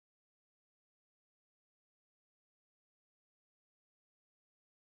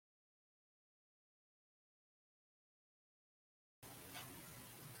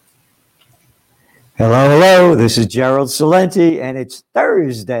Hello, hello. This is Gerald Salenti, and it's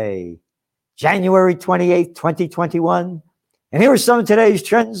Thursday, January 28th, 2021. And here are some of today's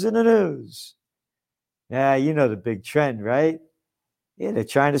trends in the news. Yeah, you know the big trend, right? Yeah, they're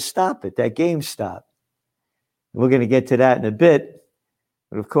trying to stop it, that GameStop. We're going to get to that in a bit.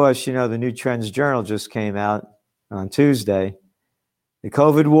 But of course, you know, the new Trends Journal just came out on Tuesday. The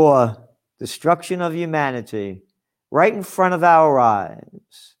COVID war, destruction of humanity, right in front of our eyes,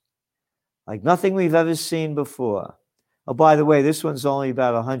 like nothing we've ever seen before. Oh, by the way, this one's only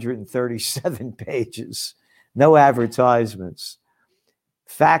about 137 pages. No advertisements.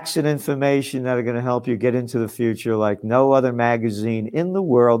 Facts and information that are going to help you get into the future like no other magazine in the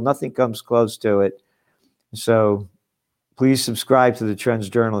world. Nothing comes close to it. So please subscribe to the Trends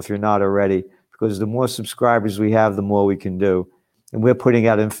Journal if you're not already, because the more subscribers we have, the more we can do. And we're putting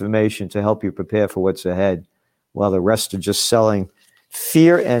out information to help you prepare for what's ahead, while the rest are just selling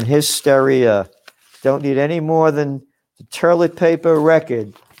fear and hysteria. Don't need any more than the toilet paper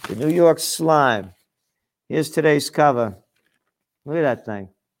record, the New York Slime. Here's today's cover. Look at that thing.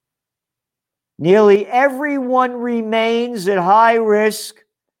 Nearly everyone remains at high risk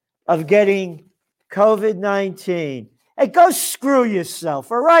of getting COVID-19. Hey, go screw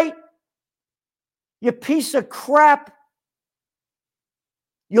yourself, all right? You piece of crap.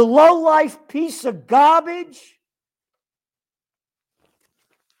 You low-life piece of garbage.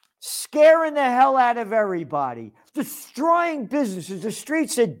 Scaring the hell out of everybody. Destroying businesses. The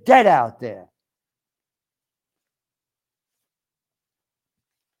streets are dead out there.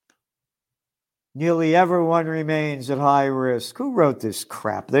 Nearly everyone remains at high risk. Who wrote this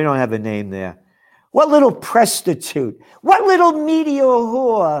crap? They don't have a name there. What little prostitute, what little media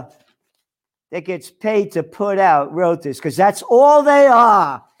whore that gets paid to put out wrote this? Because that's all they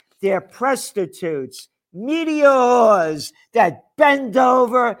are. They're prostitutes, media whores that bend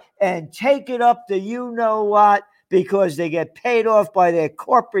over and take it up to you-know-what because they get paid off by their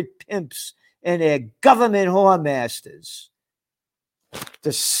corporate pimps and their government whoremasters.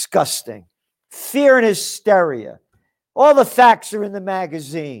 Disgusting. Fear and hysteria. All the facts are in the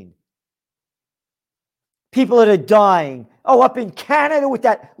magazine. People that are dying. Oh, up in Canada with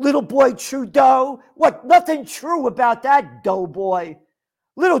that little boy Trudeau. What? Nothing true about that doughboy.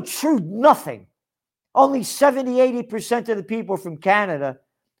 Little true nothing. Only 70, 80% of the people from Canada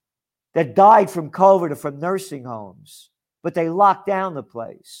that died from COVID are from nursing homes. But they locked down the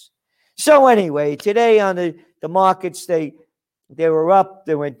place. So anyway, today on the markets, they were up,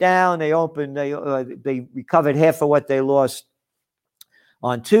 they went down, they opened, they recovered half of what they lost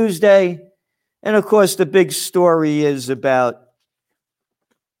on Tuesday. And of course, the big story is about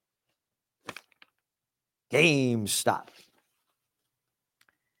GameStop.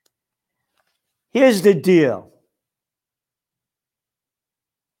 Here's the deal.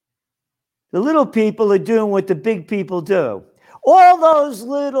 The little people are doing what the big people do. All those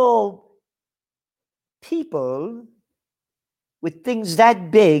little people with things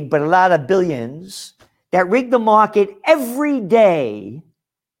that big, but a lot of billions, that rig the market every day.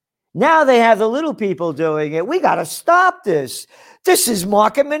 Now they have the little people doing it. We got to stop this. This is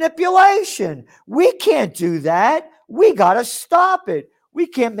market manipulation. We can't do that. We got to stop it. We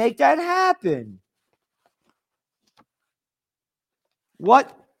can't make that happen.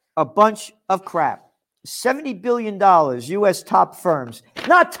 What a bunch of crap. $70 billion, U.S. top firms,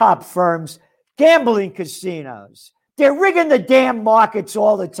 not top firms, gambling casinos. They're rigging the damn markets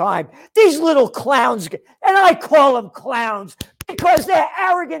all the time. These little clowns, and I call them clowns because they're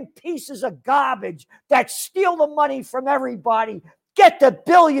arrogant pieces of garbage that steal the money from everybody, get the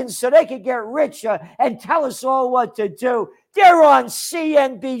billions so they can get richer and tell us all what to do. They're on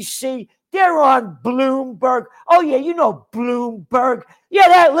CNBC. They're on Bloomberg. Oh, yeah, you know Bloomberg. Yeah,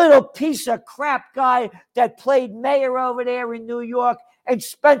 that little piece of crap guy that played mayor over there in New York and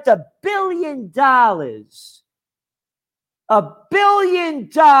spent $1 billion. $1 billion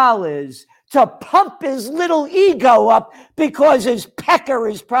to pump his little ego up because his pecker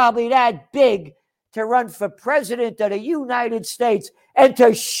is probably that big to run for president of the United States. And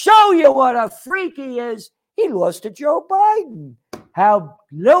to show you what a freak he is, he lost to Joe Biden. How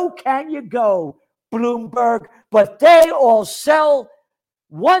low can you go, Bloomberg? But they all sell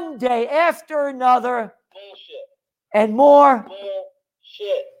one day after another. Bullshit. And more.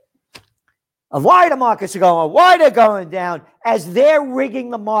 Bullshit. Of why the markets are going, why they're going down, as they're rigging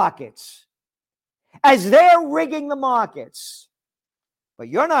the markets. As they're rigging the markets. But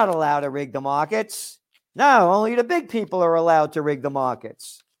you're not allowed to rig the markets. No, only the big people are allowed to rig the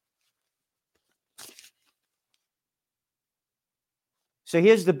markets. So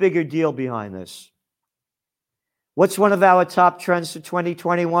here's the bigger deal behind this. What's one of our top trends for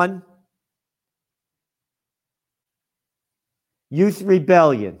 2021? Youth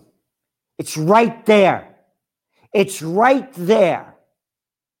rebellion. It's right there. It's right there.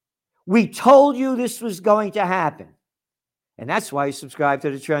 We told you this was going to happen. And that's why you subscribe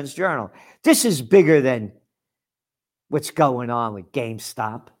to the Trends Journal. This is bigger than what's going on with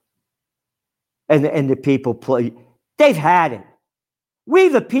GameStop and the people play. They've had it. We,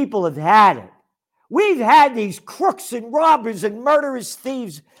 the people, have had it. We've had these crooks and robbers and murderous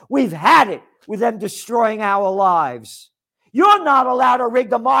thieves. We've had it with them destroying our lives. You're not allowed to rig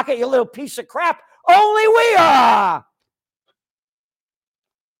the market, you little piece of crap. Only we are.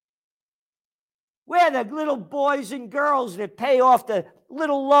 We're the little boys and girls that pay off the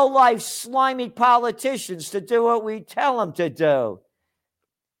little low-life, slimy politicians to do what we tell them to do.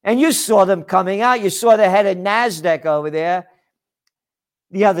 And you saw them coming out. You saw the head of NASDAQ over there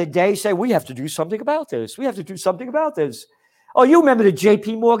the other day say, we have to do something about this. We have to do something about this. Oh, you remember the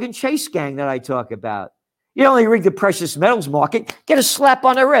J.P. Morgan Chase gang that I talk about. You only rig the precious metals market, get a slap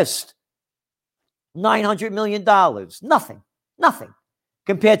on the wrist. $900 million. Nothing.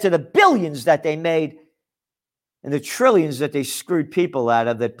 Compared to the billions that they made and the trillions that they screwed people out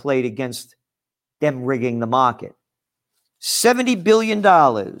of that played against them rigging the market. $70 billion.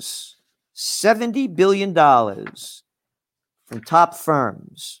 $70 billion from top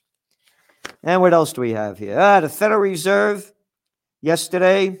firms. And what else do we have here? The Federal Reserve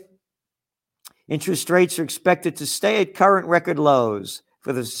yesterday, interest rates are expected to stay at current record lows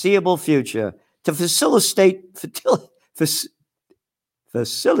for the foreseeable future to facilitate this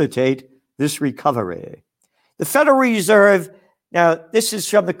recovery. The Federal Reserve, now this is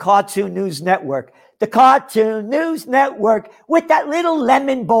from the Cartoon News Network. The Cartoon News Network with that little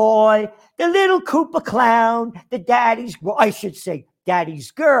lemon boy, the little Koopa clown, the daddy's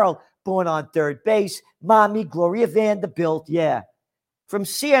girl, born on third base, mommy Gloria Vanderbilt, yeah. From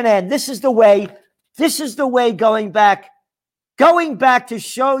CNN, this is the way going back to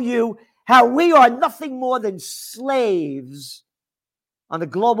show you how we are nothing more than slaves on the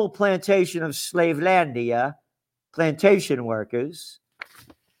global plantation of Slavelandia, plantation workers.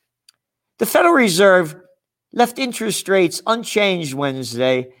 The Federal Reserve left interest rates unchanged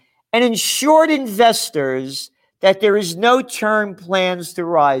Wednesday and assured investors that there is no term plans to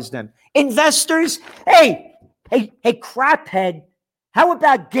rise them. Investors, hey, craphead, how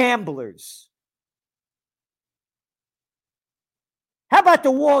about gamblers? How about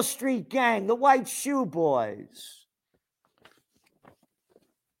the Wall Street gang, the white shoe boys?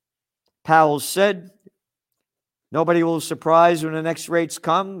 Powell said, nobody will be surprised when the next rates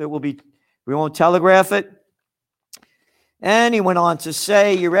come. We won't telegraph it. And he went on to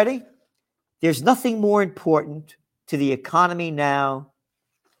say, you ready? There's nothing more important to the economy now.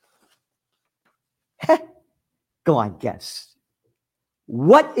 Go on, guess.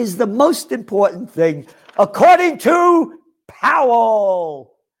 What is the most important thing according to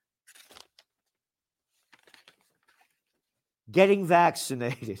Powell? Getting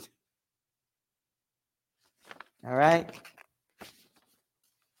vaccinated. All right.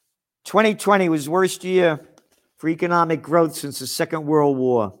 2020 was the worst year for economic growth since the Second World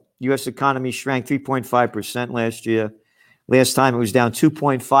War. U.S. economy shrank 3.5% last year. Last time it was down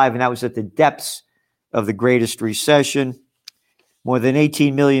 2.5%, and that was at the depths of the greatest recession. More than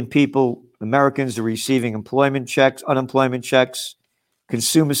 18 million people, Americans, are receiving unemployment checks.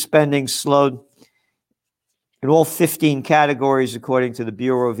 Consumer spending slowed in all 15 categories, according to the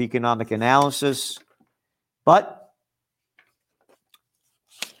Bureau of Economic Analysis. But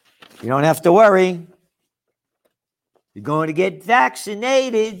you don't have to worry. You're going to get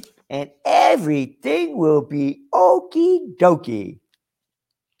vaccinated and everything will be okie dokie.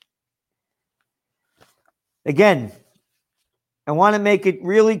 Again, I want to make it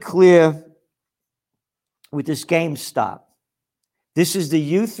really clear with this GameStop. This is the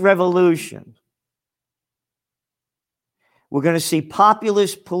youth revolution. We're going to see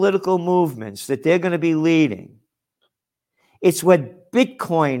populist political movements that they're going to be leading. It's what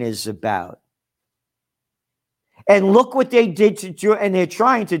Bitcoin is about. And look what they did to do, and they're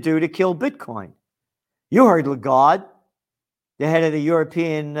trying to do to kill Bitcoin. You heard Lagarde, the head of the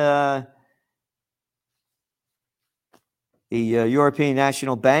European European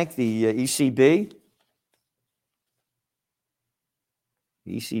National Bank, the ECB.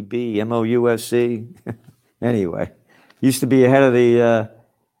 ECB, MOUSC. Anyway, used to be ahead of the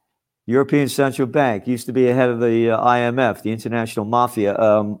European Central Bank, used to be ahead of the IMF, the International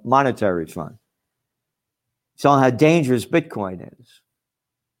Monetary Fund. Telling how dangerous Bitcoin is.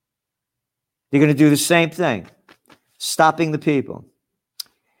 They're going to do the same thing, stopping the people.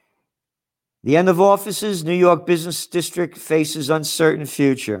 The end of offices, New York Business District faces uncertain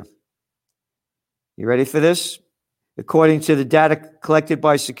future. You ready for this? According to the data collected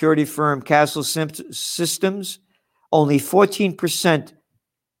by security firm Castle Systems, only 14%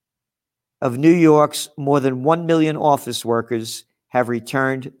 of New York's more than 1 million office workers have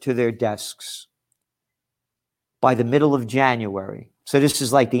returned to their desks by the middle of January. So this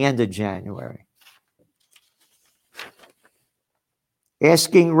is like the end of January.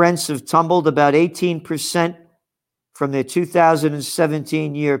 Asking rents have tumbled about 18% from their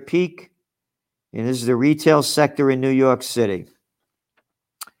 2017 year peak. And this is the retail sector in New York City.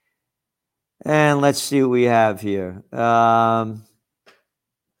 And let's see what we have here.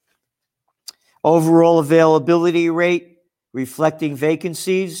 Overall availability rate reflecting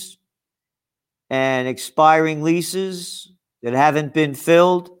vacancies and expiring leases that haven't been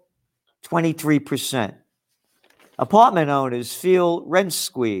filled, 23%. Apartment owners feel rent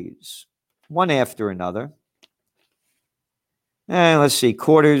squeeze, one after another. And let's see,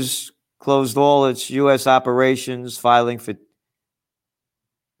 Quarters closed all its U.S. operations, filing for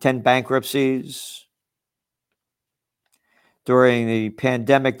 10 bankruptcies. During the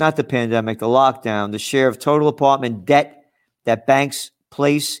pandemic, not the pandemic, the lockdown, the share of total apartment debt that banks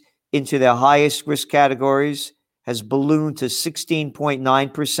place into their highest risk categories has ballooned to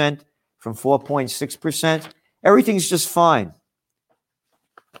 16.9% from 4.6%. Everything's just fine.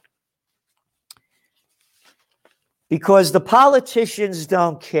 Because the politicians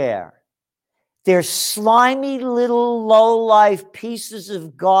don't care. They're slimy little low-life pieces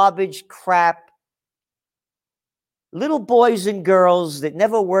of garbage crap. Little boys and girls that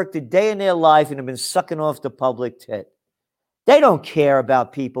never worked a day in their life and have been sucking off the public tit. They don't care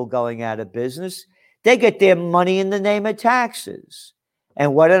about people going out of business. They get their money in the name of taxes.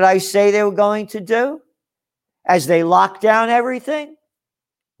 And what did I say they were going to do? As they lock down everything?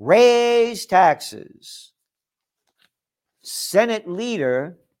 Raise taxes. Senate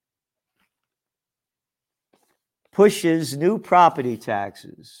leader pushes new property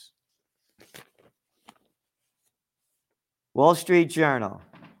taxes. Wall Street Journal.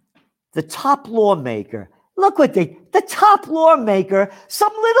 The top lawmaker. Look what the top lawmaker,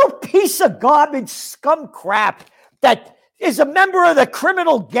 some little piece of garbage scum crap that is a member of the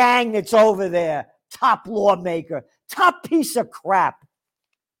criminal gang that's over there. Top lawmaker. Top piece of crap.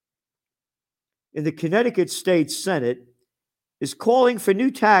 In the Connecticut State Senate is calling for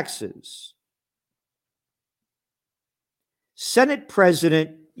new taxes. Senate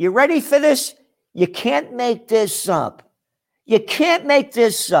President, you ready for this? You can't make this up. You can't make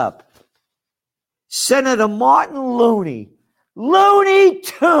this up. Senator Martin Looney, Looney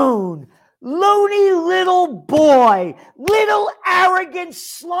Tune, loony little boy, little arrogant,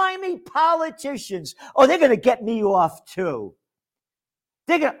 slimy politicians. Oh, they're going to get me off too.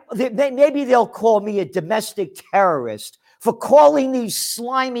 Maybe they'll call me a domestic terrorist for calling these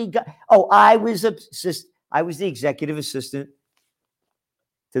slimy guys. Oh, I was the executive assistant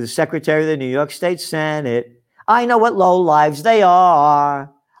to the Secretary of the New York State Senate. I know what low lives they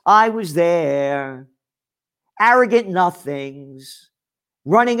are. I was there. Arrogant nothings,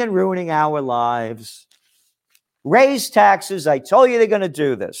 running and ruining our lives. Raise taxes. I told you they're going to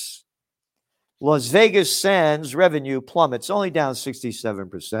do this. Las Vegas Sands revenue plummets, only down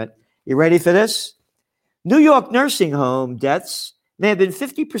 67%. You ready for this? New York nursing home deaths may have been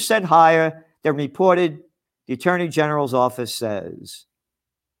 50% higher than reported, the Attorney General's office says.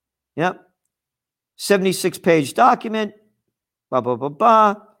 Yep. 76-page document.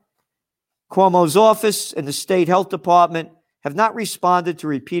 Cuomo's office and the state health department have not responded to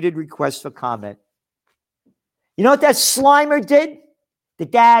repeated requests for comment. You know what that Slimer did? The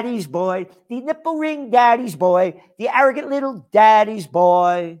daddy's boy, the nipple ring daddy's boy, the arrogant little daddy's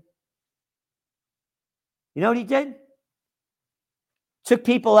boy. You know what he did? Took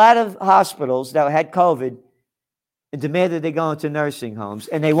people out of hospitals that had COVID and demanded they go into nursing homes,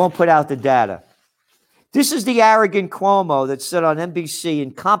 and they won't put out the data. This is the arrogant Cuomo that said on NBC,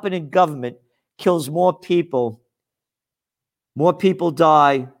 incompetent government kills more people. More people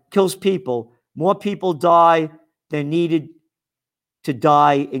die, kills people. More people die than needed to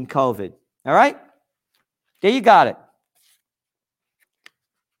die in COVID. All right? There you got it.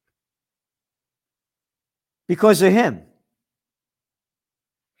 Because of him.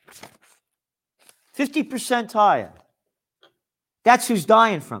 50% higher. That's who's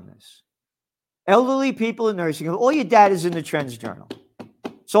dying from this. Elderly people in nursing home. All your data is in the Trends Journal.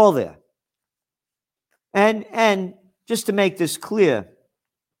 It's all there. And just to make this clear,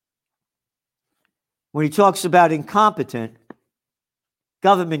 when he talks about incompetent,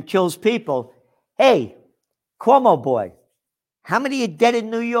 government kills people. Hey, Cuomo boy, how many are dead in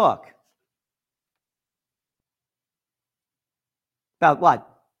New York? About what?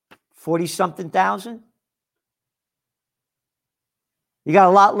 40-something thousand? You got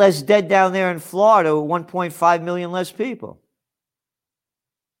a lot less dead down there in Florida with 1.5 million less people.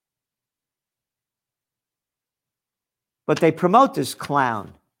 But they promote this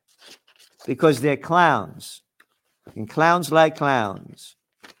clown because they're clowns. And clowns like clowns.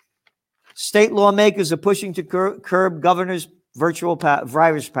 State lawmakers are pushing to curb governors' virtual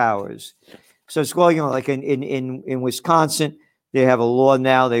virus powers. So it's going on, like in Wisconsin, they have a law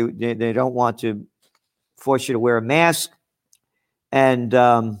now. They don't want to force you to wear a mask. And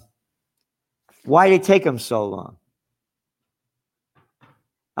why did it take them so long?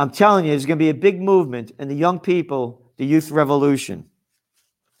 I'm telling you, there's going to be a big movement in the young people, the youth revolution.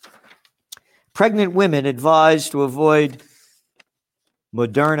 Pregnant women advised to avoid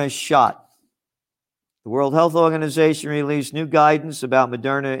Moderna shot. The World Health Organization released new guidance about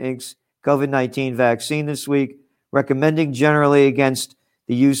Moderna Inc.'s COVID-19 vaccine this week, recommending generally against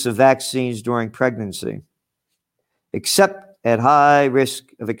the use of vaccines during pregnancy, except at high risk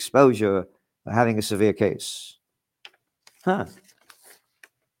of exposure or having a severe case.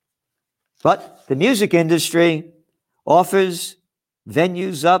 But the music industry offers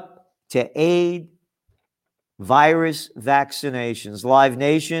venues up to aid virus vaccinations. Live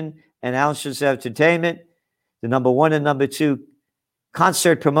Nation and Outshot Entertainment, the number one and number two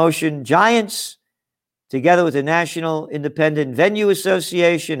concert promotion giants, together with the National Independent Venue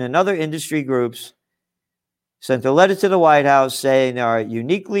Association and other industry groups, sent a letter to the White House saying they are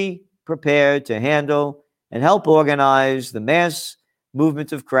uniquely prepared to handle and help organize the mass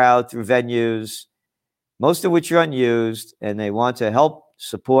movement of crowd through venues, most of which are unused, and they want to help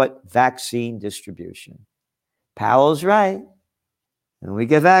support vaccine distribution. Powell's right. When we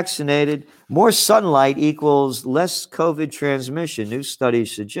get vaccinated, more sunlight equals less COVID transmission, new study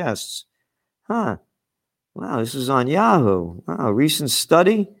suggests. Wow, this is on Yahoo. Wow, recent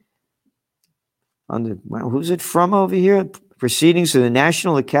study on the, who's it from over here? Proceedings of the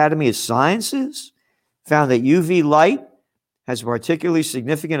National Academy of Sciences found that UV light has a particularly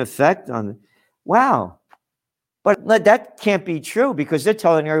significant effect on, wow. But that can't be true because they're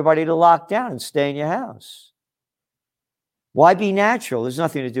telling everybody to lock down and stay in your house. Why be natural? There's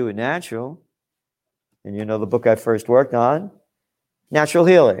nothing to do with natural. And you know the book I first worked on, Natural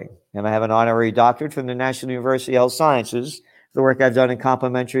Healing. And I have an honorary doctorate from the National University of Health Sciences, the work I've done in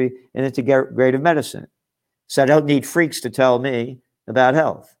complementary and integrative medicine. So I don't need freaks to tell me about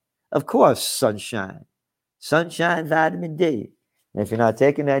health. Of course, sunshine. Sunshine, vitamin D. And if you're not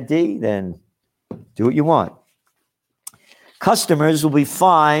taking that D, then do what you want. Customers will be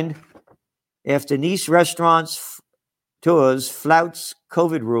fined after Nice restaurants tours flouts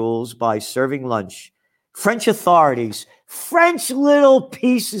COVID rules by serving lunch. French authorities, French little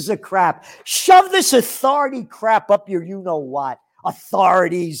pieces of crap, shove this authority crap up your you-know-what.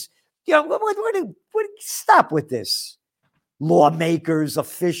 Authorities. You know, stop with this. Lawmakers,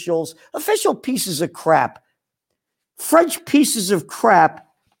 official pieces of crap. French pieces of crap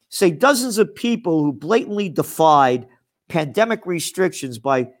say dozens of people who blatantly defied pandemic restrictions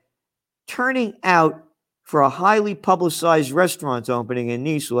by turning out for a highly publicized restaurant opening in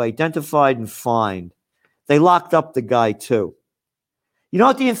Nice were identified and fined. They locked up the guy too. You know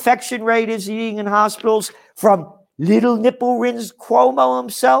what the infection rate is eating in hospitals? From little nipple rins Cuomo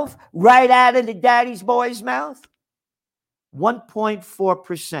himself, right out of the daddy's boy's mouth?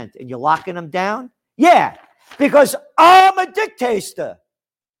 1.4%. And you're locking them down? Yeah, because I'm a dictator.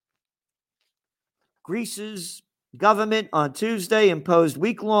 Greece's government on Tuesday imposed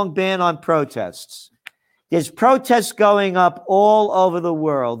week-long ban on protests. There's protests going up all over the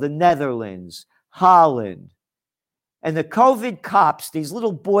world, the Netherlands, Holland. And the COVID cops, these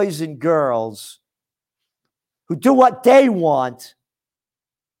little boys and girls who do what they want,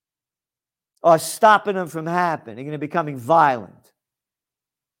 are stopping them from happening and becoming violent.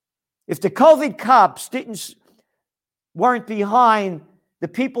 If the COVID cops weren't behind the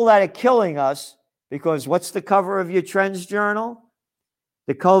people that are killing us, because what's the cover of your Trends Journal?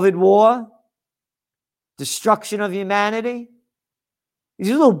 The COVID war? Destruction of humanity?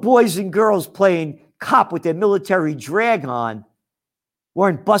 These little boys and girls playing cop with their military drag on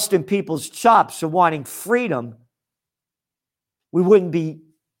weren't busting people's chops for wanting freedom. We wouldn't be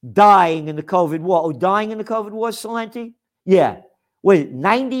dying in the COVID war. Oh, dying in the COVID war, Salenti? Yeah. Wait,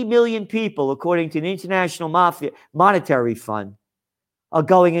 90 million people, according to the International Monetary Fund, are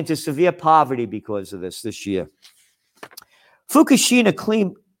going into severe poverty because of this year.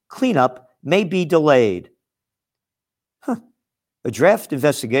 Fukushima cleanup may be delayed. A draft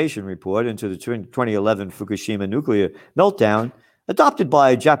investigation report into the 2011 Fukushima nuclear meltdown, adopted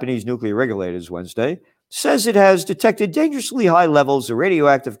by Japanese nuclear regulators Wednesday, says it has detected dangerously high levels of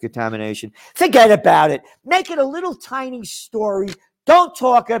radioactive contamination. Forget about it. Make it a little tiny story. Don't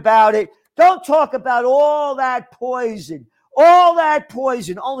talk about it. Don't talk about all that poison. All that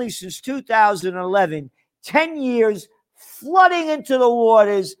poison, only since 2011, 10 years flooding into the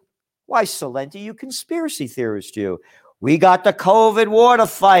waters. Why, Celente, you conspiracy theorist, you. We got the COVID war to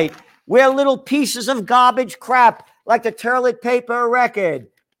fight. We're little pieces of garbage crap like the toilet paper record.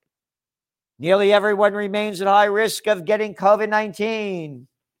 Nearly everyone remains at high risk of getting COVID-19.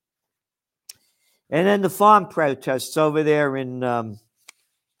 And then the farm protests over there in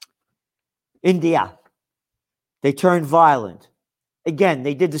India. They turned violent. Again,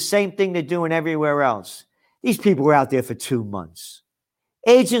 they did the same thing they're doing everywhere else. These people were out there for 2 months.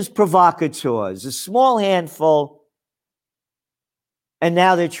 Agents provocateurs, a small handful, and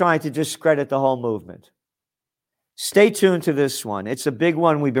now they're trying to discredit the whole movement. Stay tuned to this one. It's a big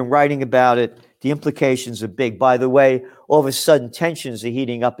one. We've been writing about it. The implications are big. By the way, all of a sudden, tensions are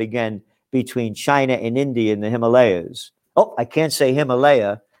heating up again between China and India in the Himalayas. Oh, I can't say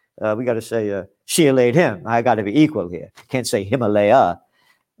Himalaya. We got to say she laid him. I got to be equal here. Can't say Himalaya.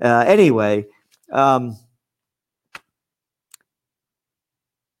 Anyway, matter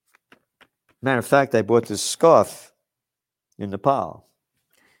of fact, I bought this scarf in Nepal.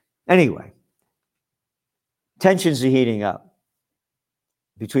 Anyway, tensions are heating up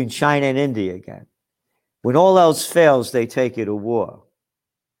between China and India again. When all else fails, they take it to war.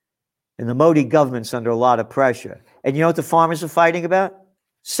 And the Modi government's under a lot of pressure. And you know what the farmers are fighting about?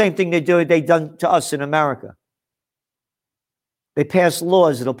 Same thing they've done to us in America. They pass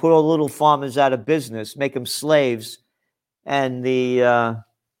laws that'll put all the little farmers out of business, make them slaves, and the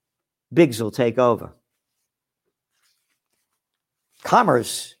bigs will take over.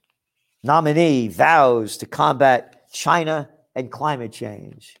 Commerce nominee vows to combat China and climate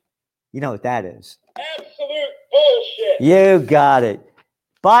change. You know what that is. Absolute bullshit. You got it.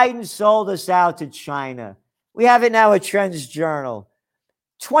 Biden sold us out to China. We have it now at Trends Journal.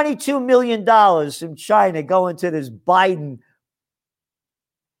 $22 million from China going to this Biden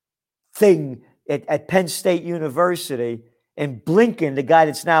thing at Penn State University. And Blinken, the guy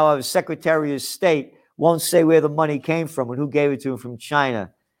that's now our Secretary of State, won't say where the money came from and who gave it to him from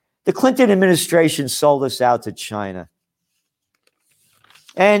China. The Clinton administration sold us out to China.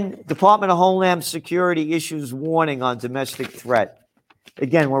 And Department of Homeland Security issues warning on domestic threat.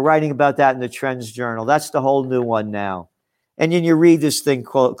 Again, we're writing about that in the Trends Journal. That's the whole new one now. And then you read this thing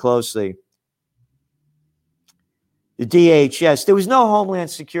closely. The DHS, there was no Homeland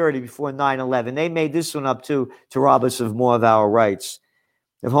Security before 9/11. They made this one up too to rob us of more of our rights.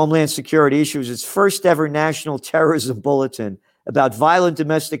 The Homeland Security issues its first ever national terrorism bulletin about violent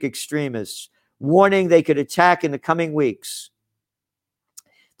domestic extremists, warning they could attack in the coming weeks.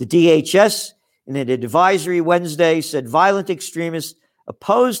 The DHS, in an advisory Wednesday, said violent extremists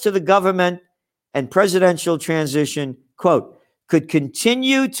opposed to the government and presidential transition, quote, could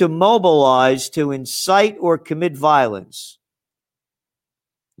continue to mobilize to incite or commit violence.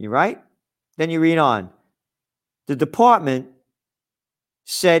 You right? Then you read on. The department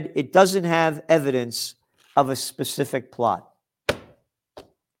said it doesn't have evidence of a specific plot.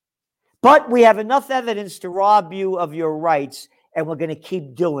 But we have enough evidence to rob you of your rights, and we're going to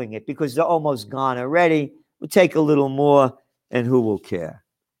keep doing it because they're almost gone already. We'll take a little more, and who will care?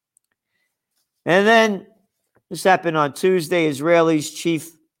 And then this happened on Tuesday. Israel's chief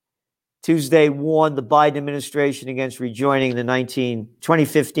Tuesday warned the Biden administration against rejoining the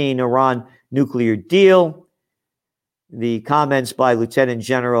 2015 Iran nuclear deal. The comments by Lieutenant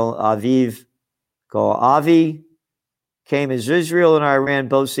General Aviv Koavi came as Israel and Iran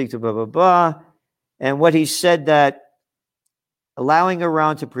both seek to blah, blah, blah. And what he said that allowing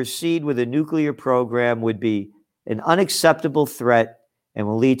Iran to proceed with a nuclear program would be an unacceptable threat and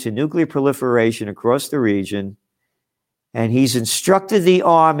will lead to nuclear proliferation across the region. And he's instructed the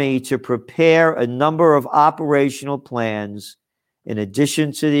Army to prepare a number of operational plans in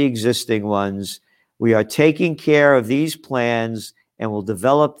addition to the existing ones. We are taking care of these plans and will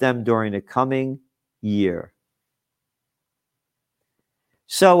develop them during the coming year.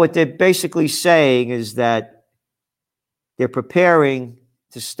 So what they're basically saying is that they're preparing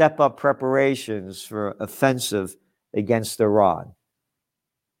to step up preparations for offensive against Iran.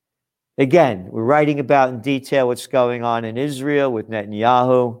 Again, we're writing about in detail what's going on in Israel with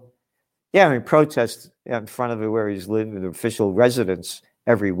Netanyahu. Yeah, I mean, protests in front of it where he's living in official residence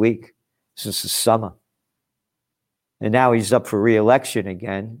every week since the summer. And now he's up for re-election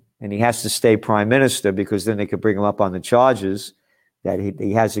again, and he has to stay prime minister because then they could bring him up on the charges that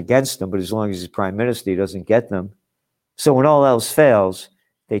he has against him. But as long as he's prime minister, he doesn't get them. So when all else fails,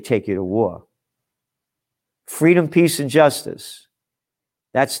 they take you to war. Freedom, peace, and justice.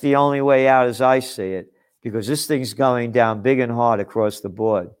 That's the only way out as I see it. because this thing's going down big and hard across the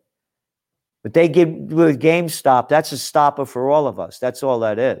board. But they give with GameStop, that's a stopper for all of us. That's all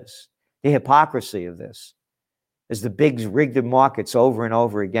that is. The hypocrisy of this is the bigs rig the markets over and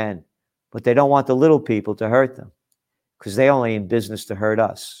over again, but they don't want the little people to hurt them because they only in business to hurt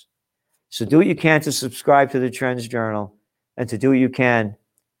us. So do what you can to subscribe to the Trends Journal and to do what you can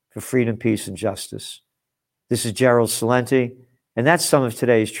for freedom, peace, and justice. This is Gerald Celente, and that's some of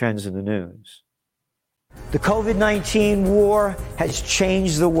today's trends in the news. The COVID-19 war has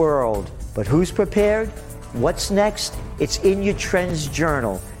changed the world, but who's prepared? What's next? It's in your Trends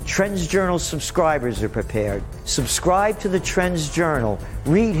Journal. Trends Journal subscribers are prepared. Subscribe to the Trends Journal.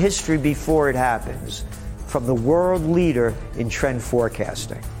 Read history before it happens. From the world leader in trend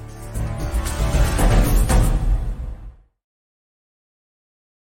forecasting.